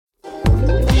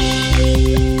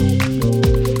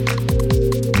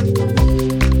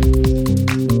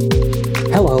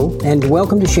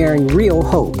welcome to Sharing Real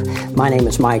Hope. My name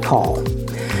is Mike Hall.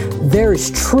 There is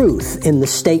truth in the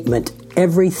statement,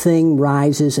 everything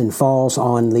rises and falls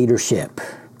on leadership.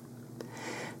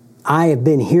 I have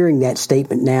been hearing that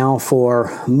statement now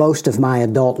for most of my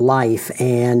adult life,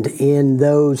 and in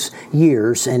those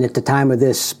years, and at the time of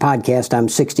this podcast, I'm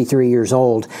 63 years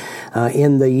old.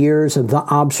 In the years of the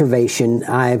observation,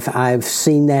 I've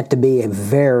seen that to be a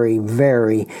very,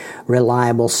 very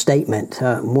reliable statement.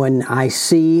 When I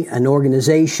see an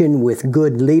organization with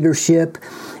good leadership,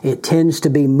 it tends to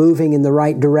be moving in the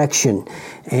right direction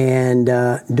and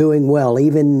doing well,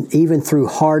 even through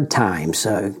hard times,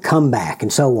 comeback,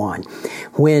 and so on.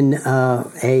 When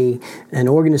an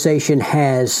organization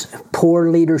has poor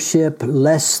leadership,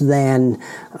 less than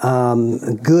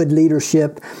good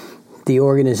leadership, the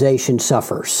organization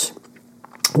suffers.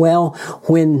 Well,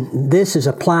 when this is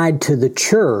applied to the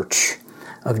church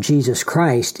of Jesus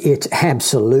Christ, it's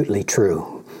absolutely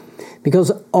true.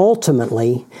 Because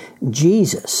ultimately,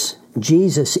 Jesus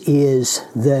is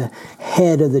the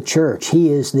head of the church.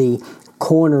 He is the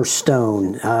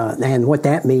cornerstone. And what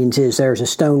that means is there's a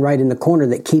stone right in the corner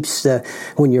that keeps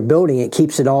when you're building it,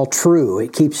 keeps it all true.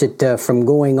 It keeps it from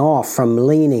going off, from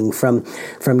leaning, from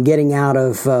getting out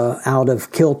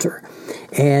of kilter.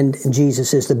 And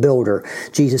Jesus is the builder.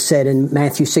 Jesus said in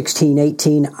Matthew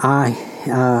 16:18,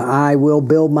 I will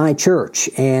build my church.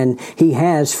 And He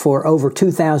has for over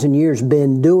 2,000 years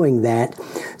been doing that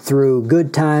through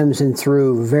good times and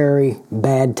through very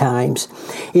bad times.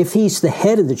 If He's the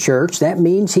head of the church, that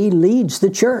means He leads the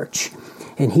church.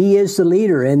 And He is the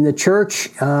leader, and the church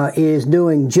is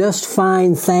doing just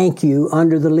fine, thank you,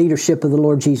 under the leadership of the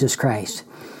Lord Jesus Christ.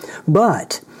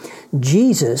 But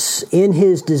Jesus, in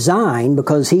His design,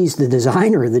 because He's the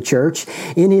designer of the church,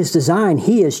 in His design,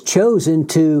 He has chosen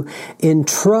to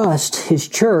entrust His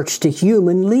church to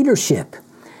human leadership.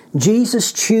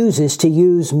 Jesus chooses to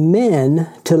use men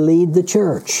to lead the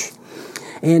church.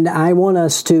 And I want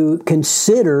us to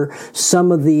consider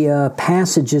some of the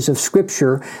passages of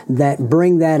Scripture that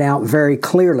bring that out very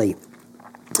clearly.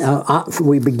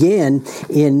 We begin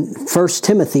in 1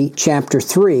 Timothy chapter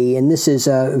 3, and this is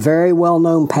a very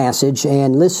well-known passage,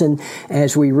 and listen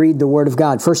as we read the Word of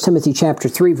God. 1 Timothy chapter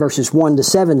 3, verses 1 to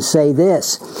 7 say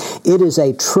this, "It is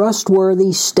a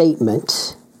trustworthy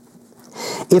statement.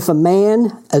 If a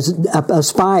man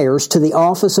aspires to the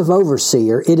office of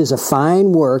overseer, it is a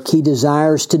fine work he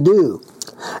desires to do.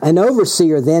 An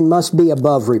overseer then must be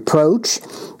above reproach,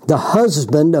 the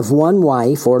husband of one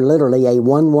wife, or literally a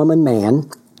one-woman man,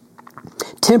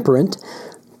 temperate,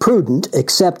 prudent,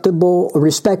 acceptable,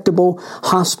 respectable,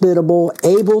 hospitable,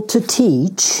 able to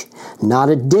teach, not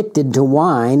addicted to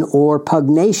wine or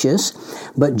pugnacious,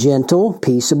 but gentle,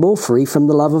 peaceable, free from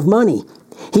the love of money.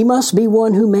 He must be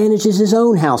one who manages his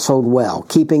own household well,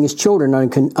 keeping his children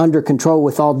under control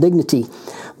with all dignity.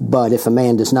 But if a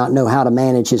man does not know how to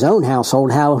manage his own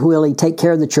household, how will he take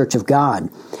care of the church of God?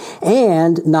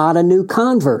 And not a new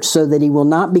convert, so that he will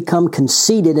not become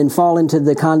conceited and fall into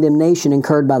the condemnation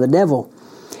incurred by the devil.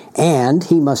 And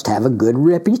he must have a good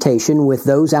reputation with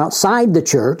those outside the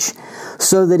church,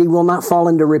 so that he will not fall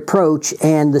into reproach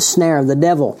and the snare of the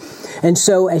devil." And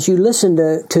so as you listen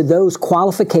to those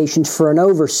qualifications for an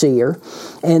overseer,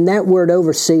 and that word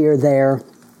overseer there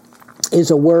is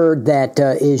a word that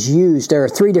is used. There are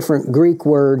three different Greek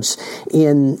words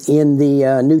in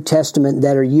the New Testament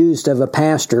that are used of a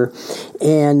pastor,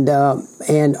 and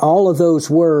all of those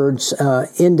words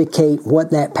indicate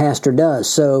what that pastor does.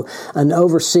 So an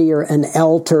overseer, an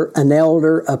elder,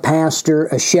 a pastor,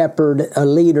 a shepherd, a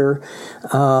leader,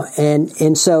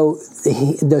 and so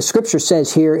the Scripture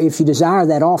says here, if you desire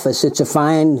that office, it's a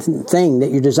fine thing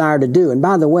that you desire to do. And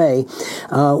by the way,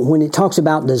 when it talks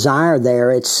about desire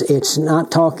there, it's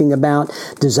not talking about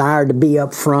desire to be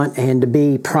up front and to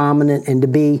be prominent and to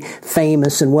be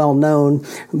famous and well known,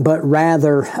 but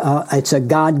rather it's a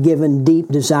God-given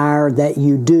deep desire that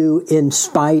you do in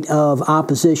spite of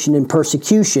opposition and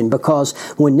persecution, because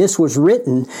when this was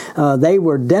written, they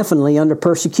were definitely under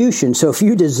persecution. So if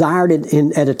you desired it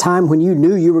at a time when you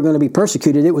knew you were going to be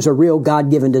persecuted, it was a real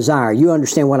God-given desire. You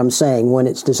understand what I'm saying when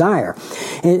it's desire.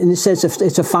 And it says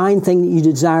it's a fine thing that you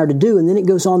desire to do, and then it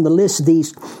goes on to list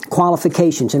these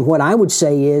qualifications. And what I would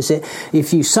say is that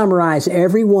if you summarize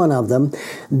every one of them,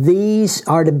 these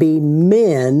are to be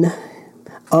men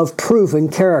of proven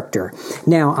character.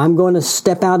 Now, I'm going to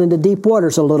step out into deep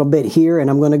waters a little bit here, and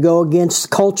I'm going to go against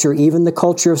culture, even the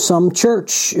culture of some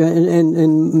church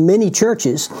and many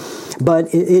churches.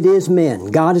 But it is men.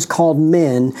 God has called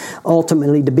men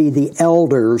ultimately to be the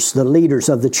elders, the leaders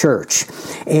of the church.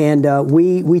 And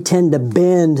we tend to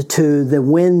bend to the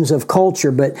winds of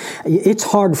culture, but it's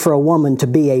hard for a woman to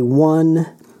be a one-woman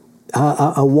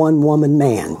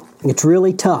man. It's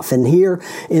really tough. And here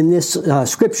in this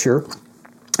scripture,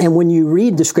 and when you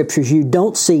read the scriptures, you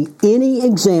don't see any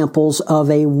examples of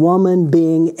a woman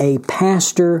being a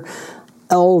pastor,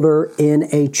 elder in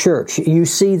a church. You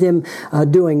see them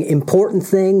doing important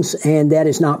things, and that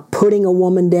is not putting a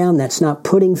woman down. That's not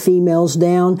putting females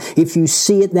down. If you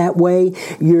see it that way,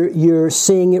 you're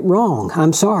seeing it wrong.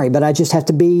 I'm sorry, but I just have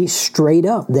to be straight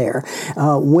up there.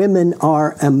 Women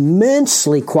are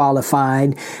immensely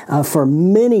qualified for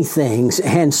many things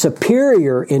and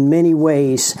superior in many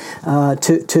ways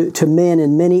to men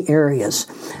in many areas.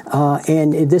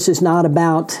 And this is not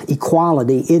about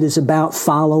equality. It is about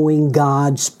following God's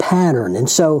pattern. And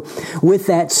so with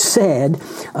that said,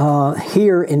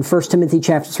 here in 1 Timothy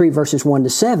chapter 3, verses 1 to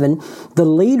 7, the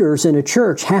leaders in a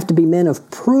church have to be men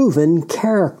of proven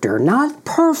character, not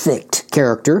perfect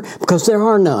character, because there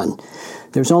are none.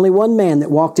 There's only one man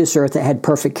that walked this earth that had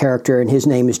perfect character, and his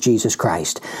name is Jesus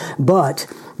Christ. But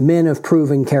men of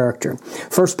proven character.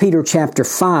 1 Peter chapter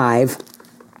 5,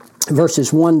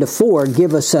 verses 1 to 4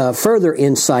 give us further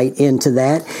insight into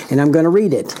that, and I'm going to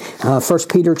read it. 1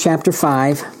 Peter chapter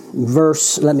 5,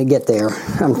 let me get there.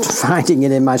 I'm finding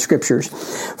it in my scriptures.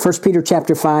 1 Peter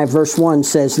chapter 5, verse 1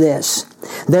 says this,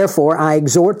 "Therefore I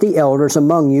exhort the elders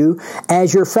among you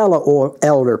as your fellow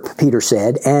elder," Peter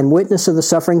said, "and witness of the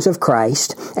sufferings of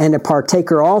Christ, and a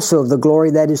partaker also of the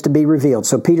glory that is to be revealed."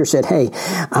 So Peter said, hey,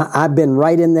 I've been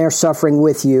right in there suffering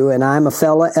with you, and I'm a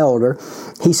fellow elder.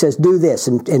 He says, do this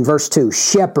in verse 2,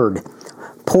 "Shepherd,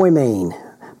 poimen,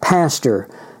 pastor,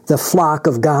 the flock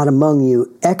of God among you,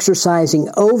 exercising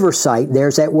oversight,"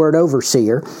 there's that word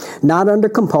overseer, "not under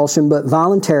compulsion, but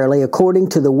voluntarily, according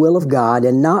to the will of God,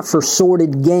 and not for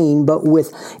sordid gain, but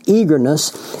with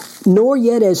eagerness, nor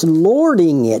yet as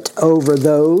lording it over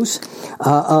those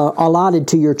allotted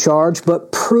to your charge,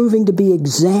 but proving to be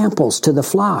examples to the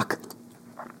flock.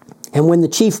 And when the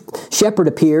chief shepherd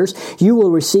appears, you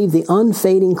will receive the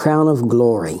unfading crown of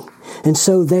glory." And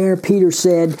so there Peter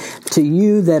said, to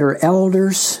you that are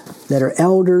elders,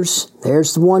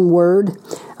 there's one word,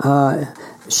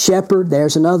 shepherd,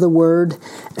 there's another word,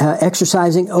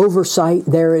 exercising oversight,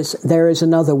 there is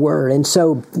another word. And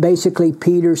so basically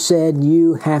Peter said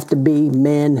you have to be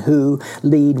men who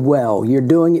lead well. You're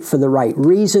doing it for the right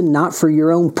reason, not for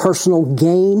your own personal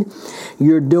gain.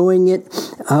 You're doing it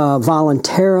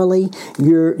voluntarily.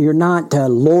 You're not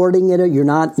lording it. You're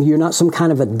not some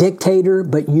kind of a dictator,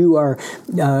 but you are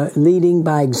leading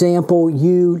by example.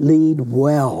 You lead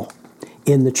well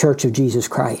in the Church of Jesus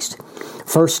Christ.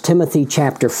 1 Timothy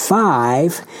chapter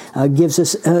 5 gives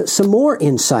us some more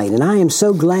insight, and I am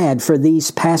so glad for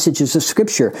these passages of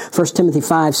Scripture. 1 Timothy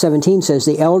 5:17 says,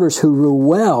 "The elders who rule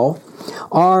well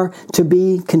are to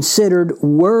be considered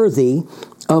worthy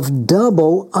of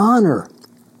double honor,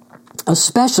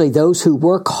 especially those who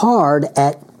work hard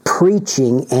at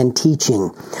preaching and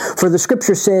teaching. For the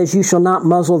Scripture says, you shall not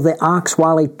muzzle the ox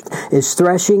while he is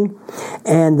threshing,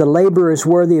 and the laborer is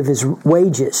worthy of his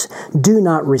wages. Do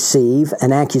not receive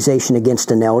an accusation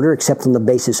against an elder, except on the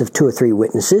basis of 2 or 3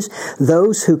 witnesses.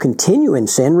 Those who continue in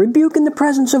sin rebuke in the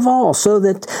presence of all, so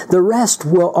that the rest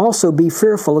will also be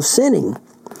fearful of sinning.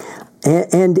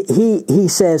 And he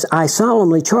says, I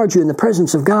solemnly charge you in the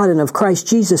presence of God and of Christ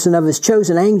Jesus and of His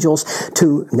chosen angels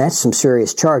that's some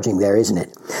serious charging there, isn't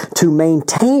it? To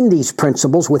maintain these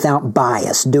principles without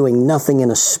bias, doing nothing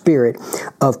in a spirit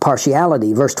of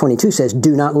partiality. Verse 22 says,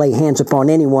 do not lay hands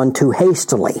upon anyone too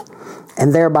hastily,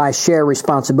 and thereby share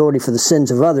responsibility for the sins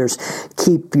of others.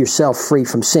 Keep yourself free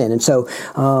from sin. And so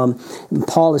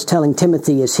Paul is telling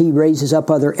Timothy, as he raises up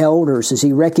other elders, as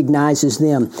he recognizes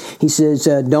them, he says,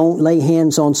 don't lay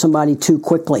hands on somebody too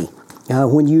quickly.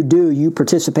 When you do, you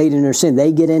participate in their sin.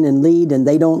 They get in and lead, and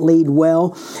they don't lead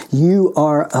well. You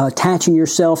are attaching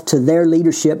yourself to their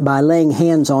leadership by laying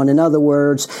hands on. In other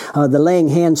words, the laying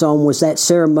hands on was that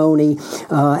ceremony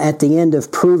at the end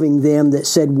of proving them that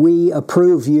said, we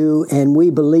approve you and we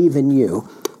believe in you.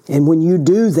 And when you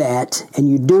do that, and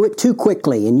you do it too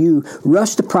quickly, and you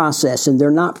rush the process, and they're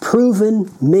not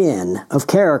proven men of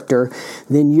character,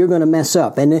 then you're going to mess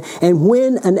up. And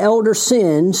when an elder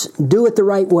sins, do it the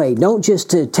right way. Don't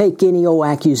just take any old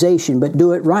accusation, but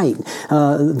do it right,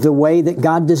 the way that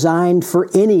God designed for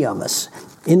any of us.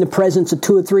 In the presence of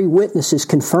 2 or 3 witnesses,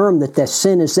 confirm that the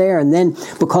sin is there, and then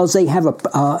because they have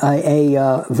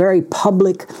a very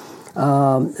public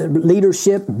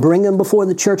leadership, bring them before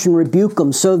the church and rebuke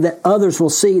them so that others will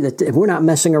see that we're not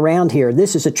messing around here.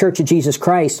 This is a church of Jesus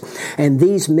Christ, and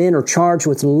these men are charged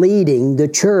with leading the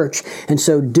church, and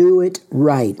so do it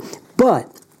right.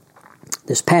 But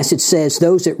This passage says,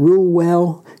 those that rule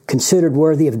well, considered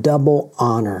worthy of double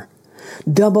honor.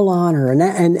 Double honor,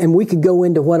 and we could go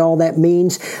into what all that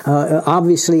means.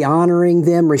 Obviously, honoring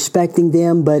them, respecting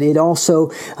them, but it also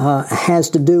has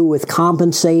to do with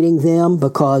compensating them,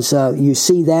 because you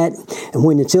see that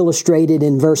when it's illustrated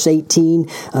in verse 18,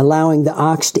 allowing the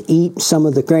ox to eat some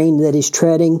of the grain that he's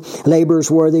treading, laborers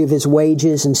worthy of his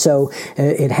wages, and so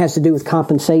it has to do with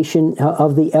compensation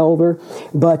of the elder.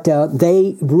 But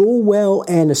they rule well,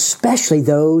 and especially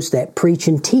those that preach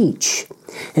and teach.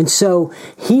 And so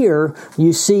here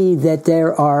you see that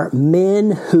there are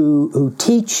men who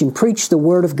teach and preach the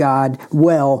Word of God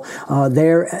well.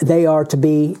 They are to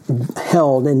be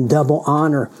held in double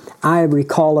honor. I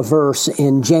recall a verse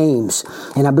in James,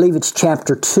 and I believe it's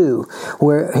chapter 2,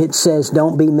 where it says,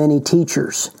 don't be many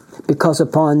teachers, because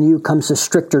upon you comes a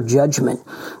stricter judgment.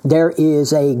 There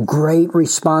is a great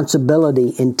responsibility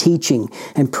in teaching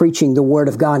and preaching the Word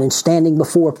of God and standing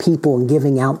before people and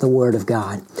giving out the Word of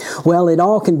God. Well, it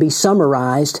all can be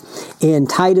summarized in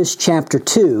Titus chapter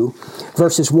 2,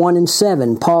 verses 1 and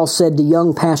 7. Paul said to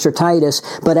young Pastor Titus,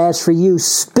 but as for you,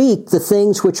 speak the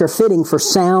things which are fitting for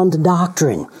sound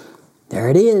doctrine. There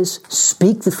it is.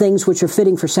 Speak the things which are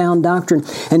fitting for sound doctrine.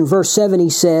 And verse 7 he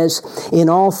says, in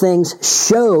all things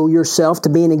show yourself to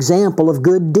be an example of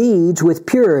good deeds with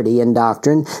purity in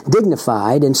doctrine,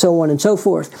 dignified, and so on and so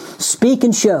forth. Speak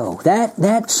and show.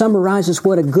 That summarizes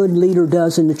what a good leader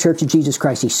does in the Church of Jesus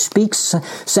Christ. He speaks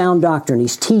sound doctrine.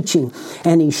 He's teaching,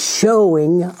 and he's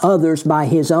showing others by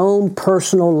his own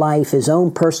personal life, his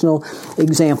own personal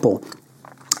example.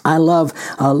 I love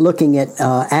looking at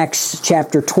Acts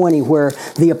chapter 20, where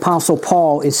the Apostle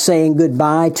Paul is saying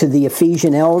goodbye to the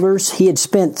Ephesian elders. He had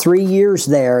spent 3 years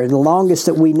there, the longest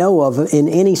that we know of in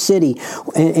any city,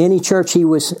 in any church he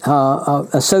was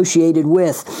associated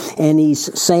with, and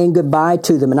he's saying goodbye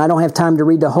to them. And I don't have time to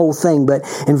read the whole thing, but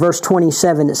in verse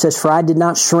 27 it says, for I did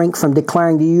not shrink from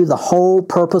declaring to you the whole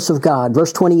purpose of God.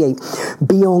 Verse 28,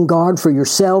 be on guard for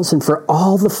yourselves and for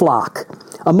all the flock,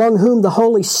 among whom the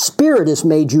Holy Spirit has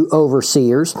made you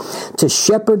overseers, to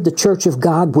shepherd the church of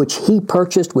God, which he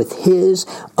purchased with his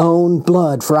own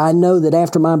blood. For I know that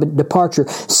after my departure,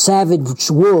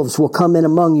 savage wolves will come in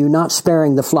among you, not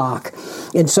sparing the flock,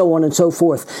 and so on and so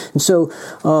forth. And so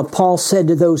Paul said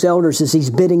to those elders as he's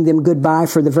bidding them goodbye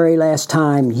for the very last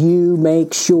time, you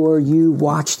make sure you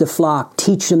watch the flock,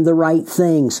 teach them the right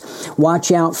things,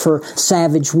 watch out for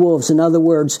savage wolves. In other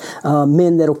words,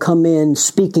 men that'll come in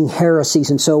speaking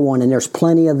heresies and so on. And there's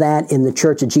plenty of that in the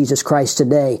Church of Jesus Christ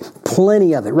today.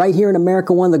 Plenty of it. Right here in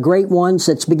America, one of the great ones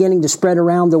that's beginning to spread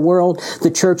around the world,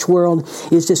 the church world,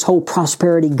 is this whole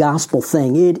prosperity gospel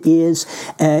thing. It is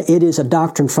a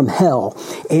doctrine from hell.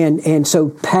 And so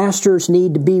pastors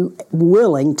need to be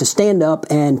willing to stand up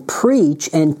and preach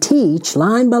and teach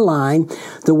line by line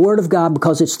the Word of God,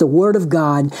 because it's the Word of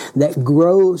God that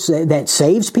grows, that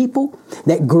saves people,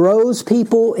 that grows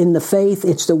people in the faith.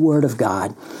 It's the Word of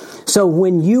God. So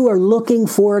when you are looking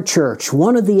for a church,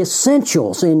 one of the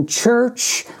essentials in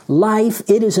church life,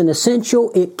 it is an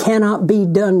essential, it cannot be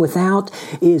done without,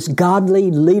 is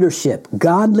godly leadership.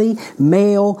 Godly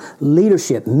male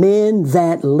leadership. Men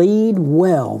that lead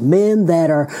well. Men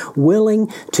that are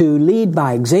willing to lead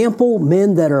by example.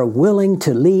 Men that are willing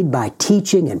to lead by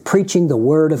teaching and preaching the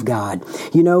Word of God.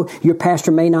 You know, your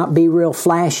pastor may not be real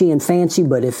flashy and fancy,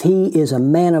 but if he is a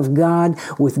man of God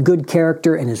with good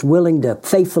character and is willing to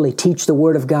faithfully teach the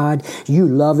Word of God, you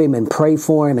love him and pray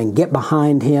for him and get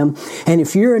behind him. And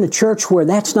if you're in a church where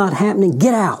that's not happening,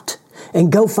 get out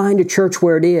and go find a church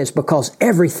where it is, because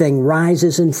everything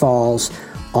rises and falls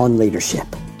on leadership.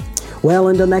 Well,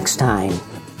 until next time,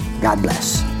 God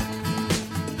bless.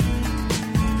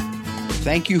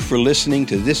 Thank you for listening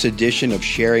to this edition of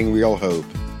Sharing Real Hope.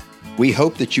 We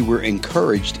hope that you were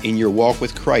encouraged in your walk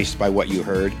with Christ by what you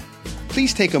heard.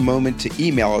 Please take a moment to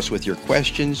email us with your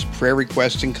questions, prayer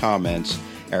requests, and comments.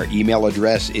 Our email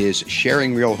address is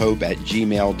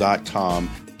sharingrealhope@gmail.com.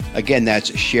 Again,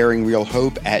 that's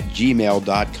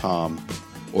sharingrealhope@gmail.com.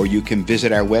 Or you can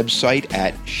visit our website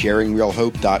at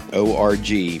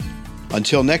sharingrealhope.org.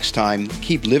 Until next time,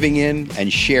 keep living in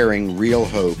and sharing real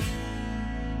hope.